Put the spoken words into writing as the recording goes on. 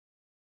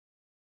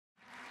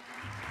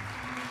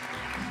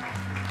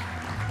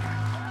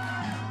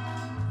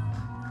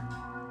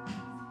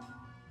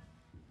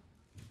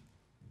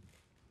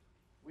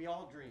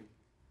all dream.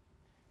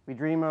 We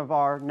dream of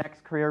our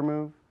next career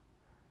move,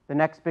 the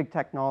next big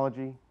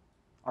technology,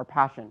 our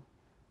passion,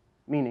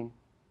 meaning.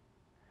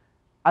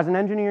 As an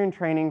engineer in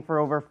training for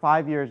over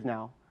 5 years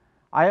now,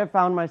 I have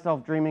found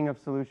myself dreaming of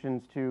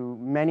solutions to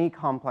many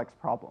complex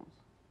problems.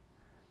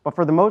 But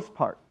for the most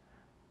part,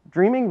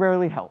 dreaming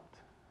rarely helped,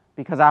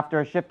 because after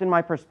a shift in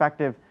my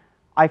perspective,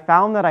 I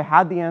found that I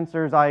had the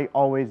answers I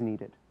always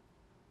needed.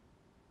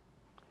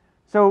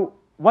 So,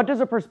 what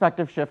does a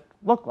perspective shift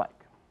look like?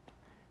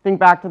 Think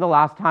back to the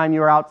last time you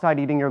were outside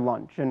eating your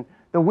lunch and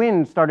the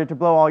wind started to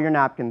blow all your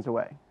napkins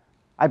away.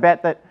 I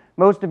bet that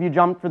most of you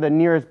jumped for the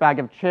nearest bag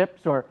of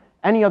chips or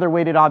any other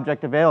weighted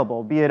object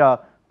available, be it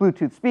a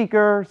Bluetooth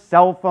speaker,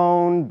 cell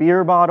phone,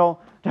 beer bottle,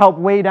 to help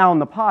weigh down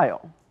the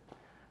pile.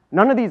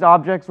 None of these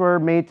objects were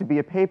made to be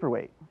a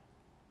paperweight.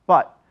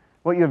 But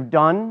what you have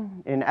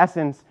done, in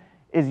essence,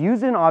 is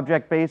use an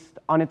object based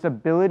on its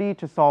ability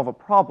to solve a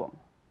problem,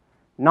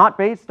 not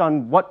based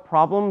on what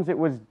problems it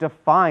was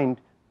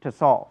defined to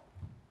solve.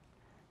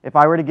 If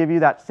I were to give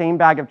you that same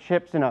bag of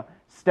chips in a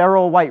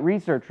sterile white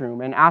research room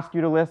and ask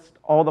you to list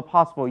all the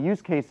possible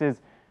use cases,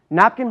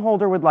 napkin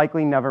holder would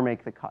likely never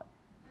make the cut.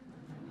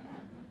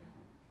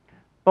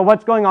 But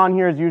what's going on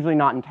here is usually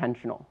not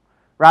intentional.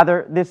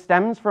 Rather, this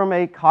stems from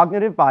a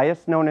cognitive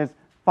bias known as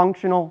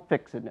functional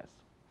fixedness.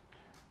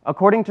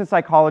 According to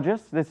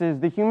psychologists, this is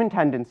the human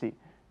tendency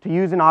to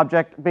use an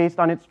object based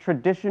on its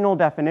traditional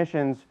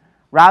definitions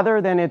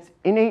rather than its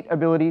innate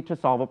ability to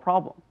solve a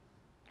problem.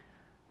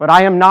 But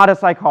I am not a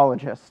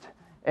psychologist,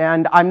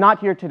 and I'm not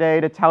here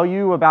today to tell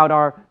you about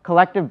our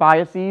collective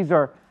biases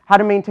or how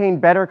to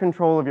maintain better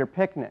control of your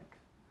picnic.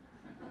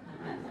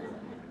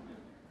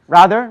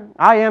 Rather,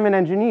 I am an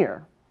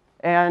engineer,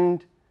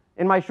 and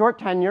in my short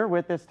tenure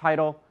with this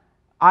title,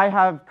 I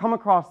have come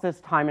across this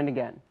time and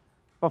again,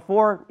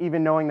 before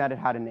even knowing that it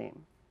had a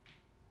name.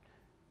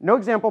 No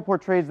example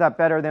portrays that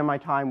better than my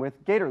time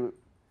with Gatorloop.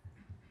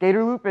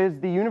 Gatorloop is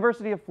the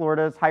University of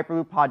Florida's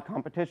Hyperloop pod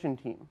competition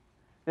team.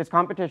 This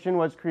competition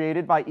was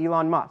created by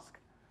Elon Musk,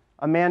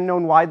 a man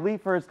known widely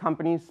for his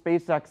companies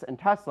SpaceX and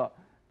Tesla,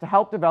 to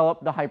help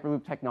develop the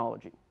Hyperloop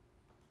technology.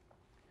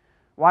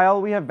 While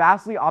we have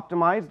vastly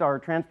optimized our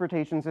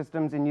transportation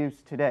systems in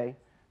use today,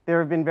 there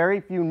have been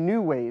very few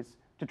new ways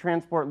to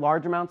transport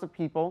large amounts of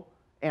people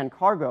and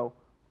cargo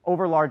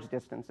over large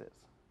distances.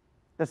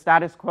 The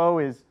status quo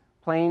is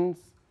planes,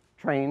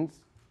 trains,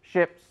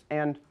 ships,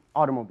 and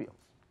automobiles.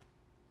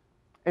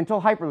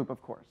 Until Hyperloop,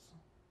 of course.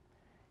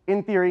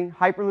 In theory,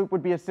 Hyperloop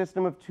would be a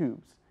system of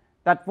tubes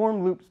that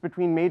form loops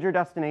between major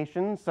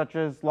destinations such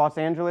as Los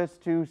Angeles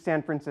to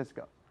San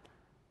Francisco.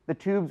 The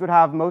tubes would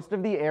have most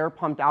of the air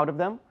pumped out of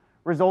them,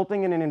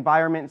 resulting in an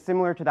environment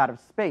similar to that of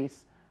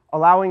space,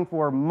 allowing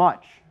for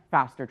much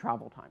faster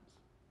travel times.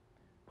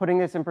 Putting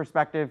this in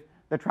perspective,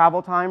 the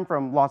travel time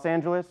from Los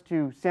Angeles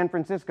to San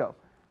Francisco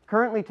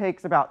currently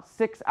takes about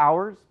 6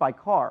 hours by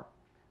car,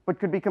 but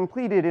could be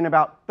completed in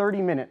about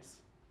 30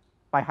 minutes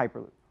by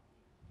Hyperloop.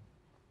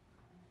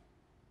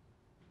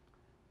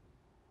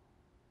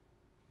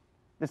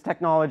 This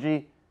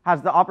technology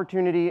has the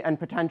opportunity and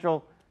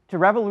potential to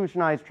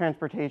revolutionize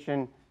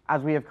transportation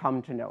as we have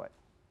come to know it.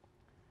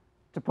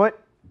 To put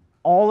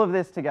all of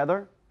this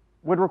together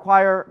would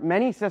require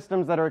many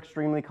systems that are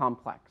extremely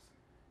complex,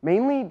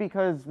 mainly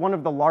because one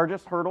of the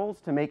largest hurdles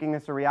to making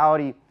this a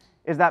reality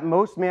is that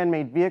most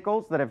man-made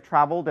vehicles that have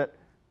traveled at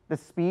the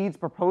speeds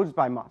proposed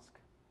by Musk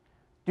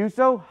do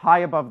so high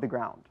above the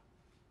ground.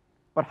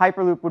 But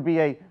Hyperloop would be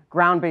a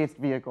ground-based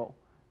vehicle,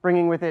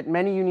 bringing with it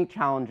many unique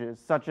challenges,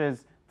 such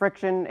as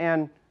friction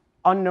and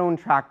unknown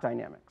track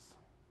dynamics.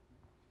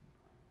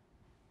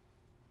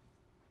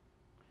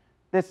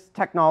 This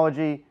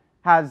technology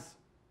has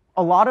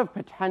a lot of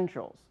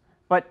potentials,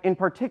 but in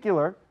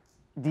particular,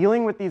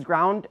 dealing with these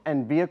ground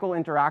and vehicle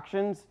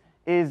interactions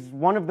is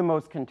one of the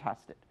most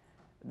contested.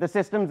 The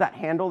systems that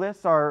handle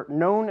this are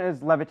known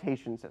as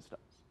levitation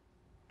systems.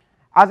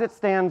 As it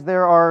stands,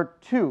 there are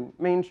two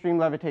mainstream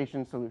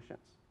levitation solutions.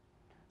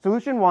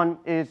 Solution one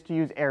is to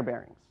use air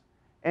bearings.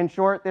 In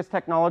short, this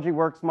technology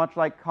works much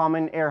like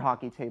common air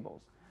hockey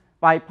tables,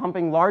 by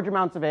pumping large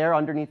amounts of air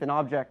underneath an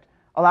object,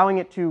 allowing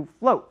it to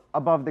float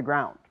above the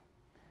ground.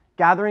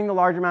 Gathering the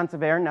large amounts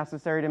of air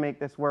necessary to make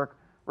this work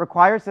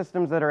requires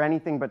systems that are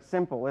anything but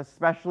simple,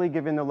 especially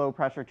given the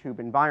low-pressure tube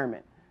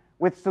environment,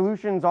 with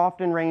solutions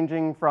often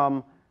ranging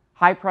from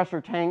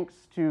high-pressure tanks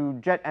to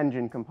jet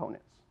engine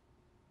components.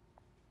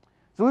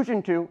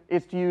 Solution two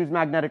is to use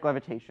magnetic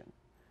levitation.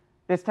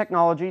 This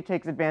technology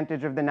takes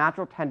advantage of the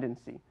natural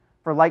tendency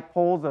for like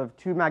poles of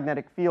two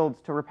magnetic fields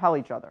to repel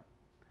each other.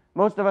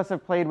 Most of us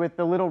have played with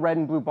the little red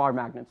and blue bar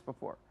magnets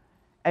before,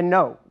 and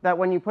know that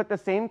when you put the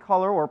same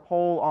color or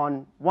pole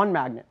on one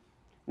magnet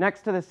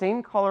next to the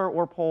same color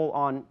or pole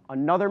on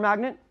another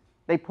magnet,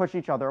 they push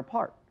each other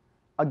apart,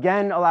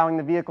 again allowing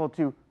the vehicle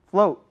to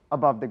float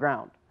above the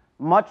ground,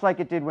 much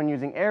like it did when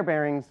using air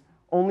bearings,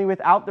 only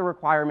without the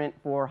requirement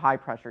for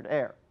high-pressured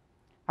air.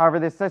 However,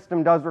 this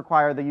system does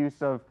require the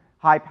use of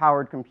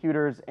high-powered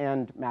computers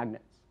and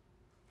magnets.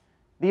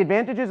 The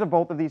advantages of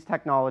both of these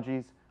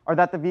technologies are are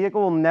that the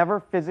vehicle will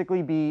never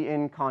physically be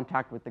in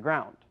contact with the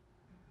ground.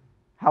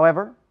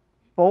 However,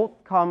 both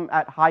come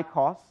at high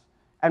costs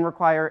and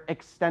require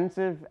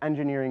extensive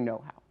engineering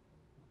know-how.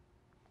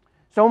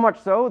 So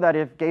much so that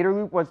if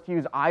Gatorloop was to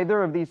use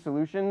either of these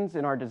solutions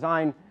in our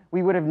design,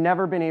 we would have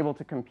never been able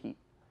to compete.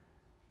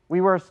 We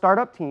were a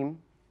startup team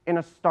in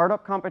a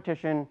startup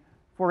competition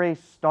for a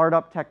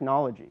startup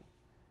technology,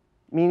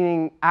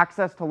 meaning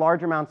access to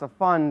large amounts of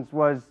funds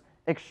was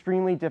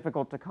extremely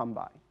difficult to come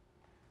by.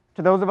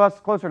 To those of us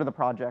closer to the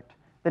project,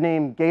 the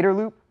name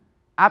Gatorloop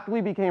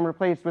aptly became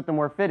replaced with the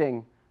more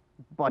fitting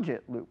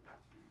Budget Loop.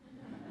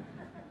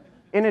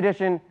 In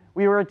addition,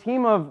 we were a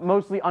team of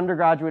mostly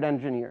undergraduate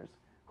engineers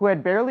who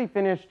had barely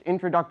finished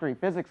introductory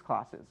physics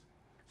classes,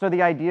 so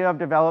the idea of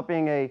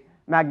developing a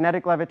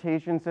magnetic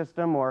levitation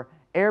system or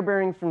air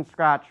bearings from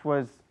scratch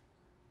was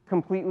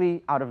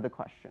completely out of the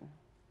question.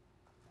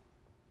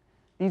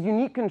 These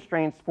unique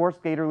constraints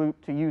forced Gatorloop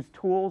to use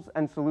tools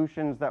and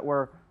solutions that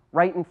were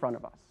right in front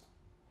of us.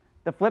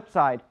 The flip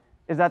side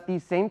is that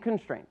these same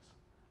constraints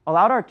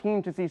allowed our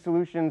team to see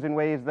solutions in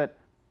ways that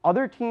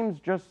other teams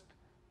just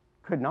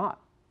could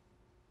not.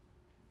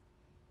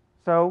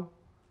 So,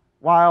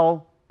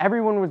 while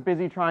everyone was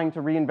busy trying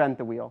to reinvent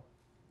the wheel,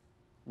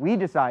 we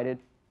decided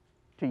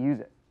to use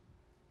it.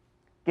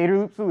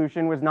 Gatorloop's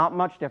solution was not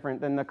much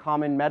different than the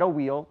common metal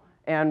wheel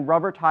and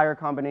rubber tire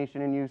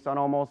combination in use on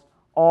almost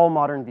all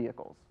modern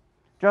vehicles,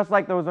 just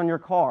like those on your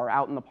car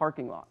out in the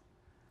parking lot.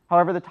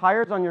 However, the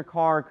tires on your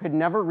car could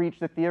never reach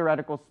the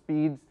theoretical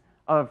speeds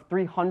of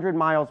 300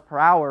 miles per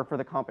hour for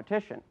the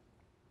competition.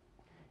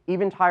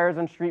 Even tires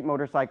on street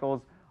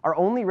motorcycles are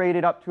only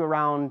rated up to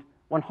around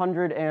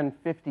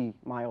 150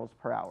 miles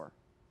per hour.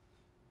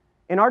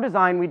 In our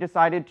design, we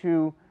decided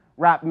to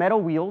wrap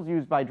metal wheels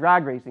used by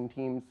drag racing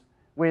teams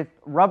with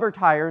rubber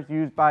tires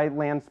used by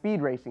land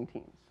speed racing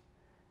teams.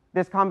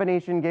 This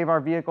combination gave our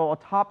vehicle a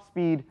top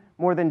speed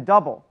more than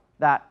double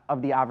that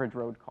of the average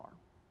road car.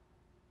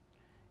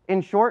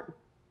 In short,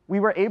 we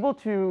were able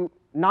to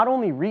not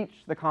only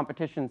reach the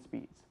competition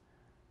speeds,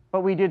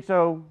 but we did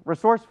so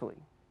resourcefully,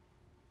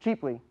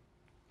 cheaply,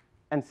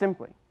 and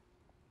simply.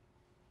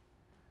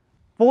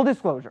 Full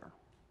disclosure,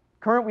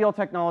 current wheel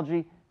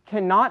technology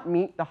cannot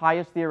meet the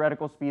highest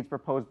theoretical speeds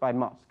proposed by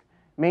Musk,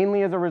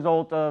 mainly as a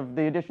result of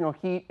the additional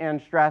heat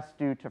and stress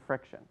due to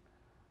friction.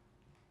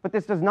 But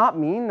this does not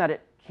mean that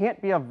it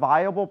can't be a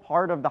viable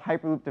part of the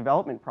Hyperloop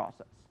development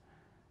process.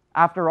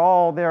 After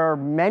all, there are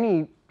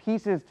many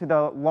pieces to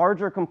the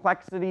larger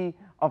complexity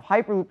of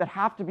Hyperloop that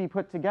have to be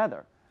put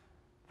together.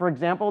 For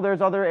example, there's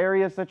other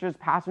areas such as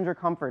passenger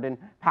comfort and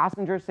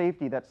passenger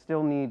safety that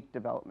still need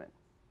development.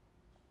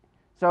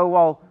 So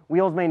while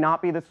wheels may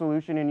not be the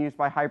solution in use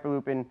by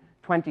Hyperloop in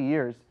 20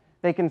 years,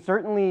 they can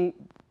certainly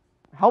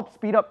help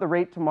speed up the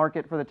rate to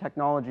market for the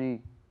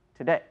technology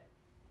today.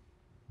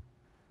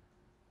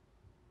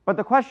 But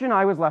the question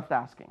I was left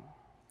asking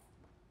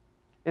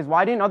is,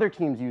 why didn't other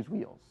teams use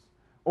wheels?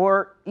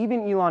 Or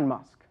even Elon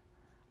Musk,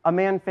 a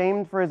man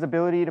famed for his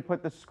ability to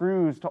put the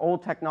screws to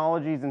old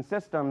technologies and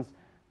systems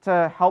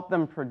to help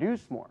them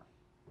produce more,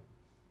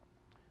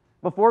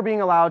 before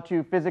being allowed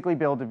to physically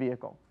build a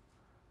vehicle.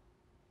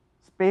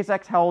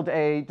 SpaceX held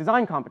a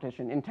design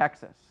competition in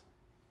Texas.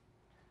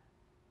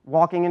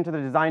 Walking into the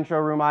design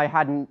showroom, I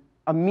had an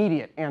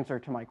immediate answer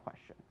to my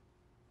question.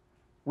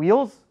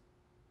 Wheels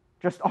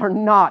just are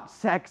not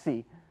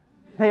sexy.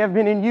 They have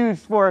been in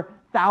use for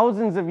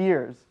thousands of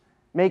years,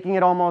 making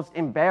it almost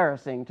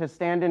embarrassing to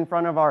stand in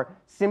front of our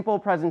simple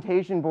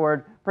presentation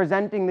board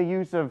presenting the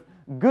use of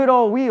good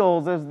old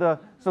wheels as the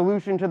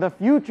solution to the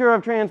future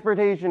of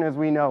transportation as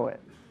we know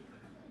it.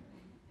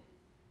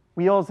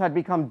 Wheels had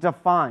become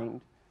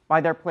defined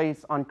by their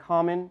place on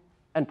common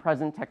and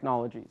present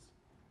technologies.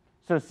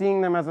 So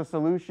seeing them as a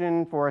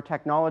solution for a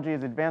technology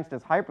as advanced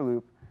as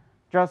Hyperloop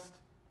just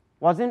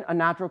wasn't a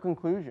natural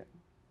conclusion.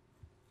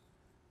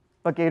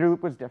 But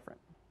Gatorloop was different.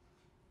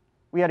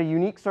 We had a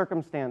unique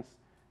circumstance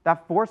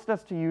that forced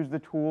us to use the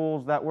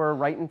tools that were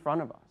right in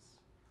front of us.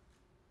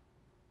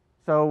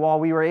 So while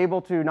we were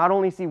able to not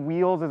only see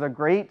wheels as a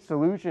great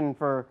solution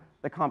for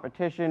the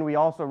competition, we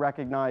also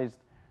recognized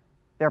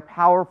their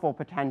powerful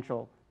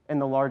potential in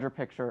the larger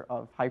picture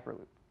of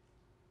Hyperloop.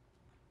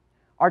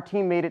 Our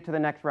team made it to the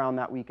next round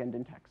that weekend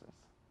in Texas.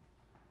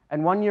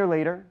 And 1 year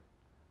later,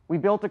 we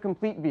built a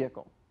complete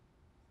vehicle.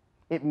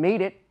 It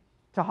made it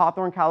to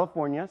Hawthorne,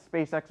 California,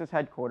 SpaceX's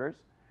headquarters,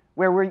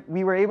 where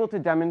we were able to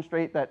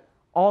demonstrate that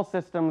all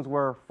systems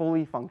were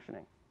fully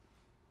functioning.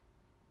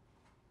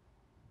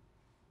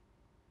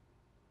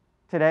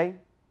 Today,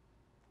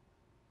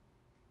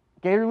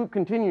 Gatorloop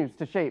continues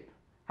to shape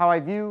how I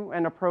view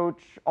and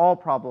approach all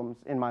problems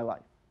in my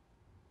life.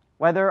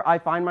 Whether I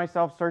find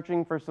myself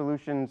searching for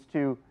solutions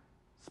to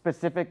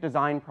specific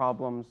design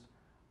problems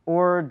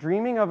or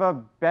dreaming of a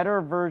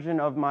better version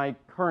of my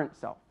current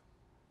self,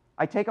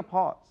 I take a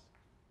pause.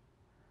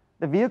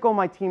 The vehicle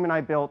my team and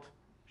I built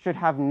should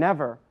have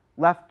never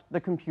left the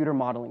computer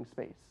modeling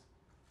space.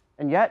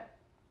 And yet,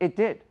 it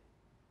did.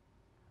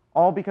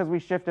 All because we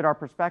shifted our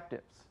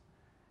perspectives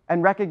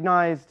and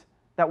recognized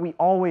that we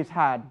always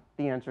had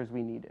the answers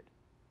we needed.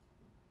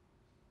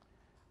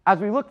 As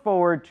we look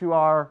forward to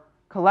our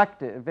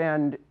collective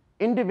and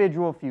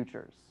individual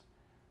futures,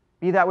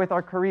 be that with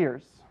our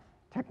careers,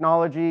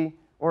 technology,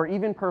 or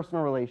even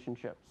personal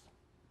relationships,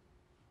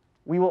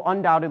 we will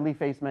undoubtedly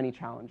face many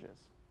challenges.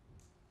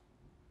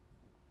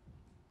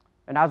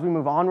 And as we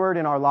move onward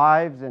in our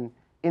lives and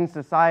in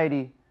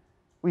society,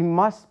 we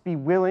must be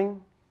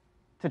willing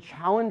to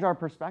challenge our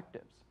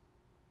perspectives.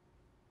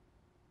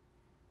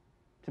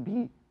 To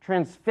be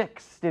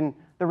transfixed in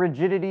the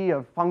rigidity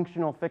of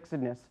functional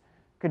fixedness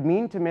could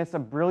mean to miss a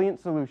brilliant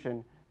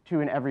solution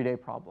to an everyday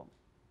problem.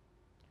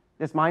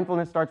 This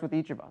mindfulness starts with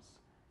each of us,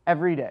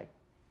 every day,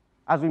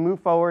 as we move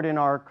forward in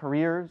our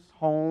careers,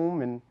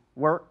 home, and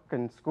work,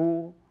 and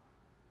school.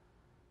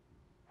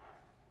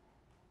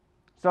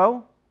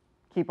 So,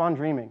 keep on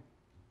dreaming.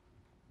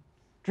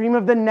 Dream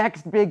of the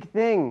next big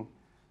thing,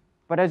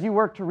 but as you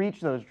work to reach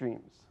those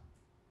dreams,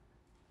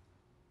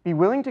 be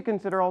willing to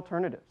consider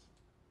alternatives.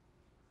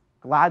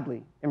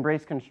 Gladly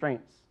embrace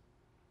constraints.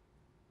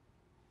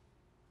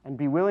 And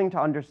be willing to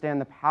understand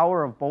the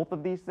power of both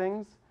of these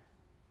things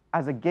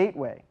as a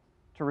gateway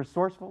to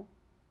resourceful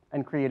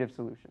and creative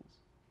solutions.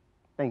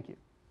 Thank you.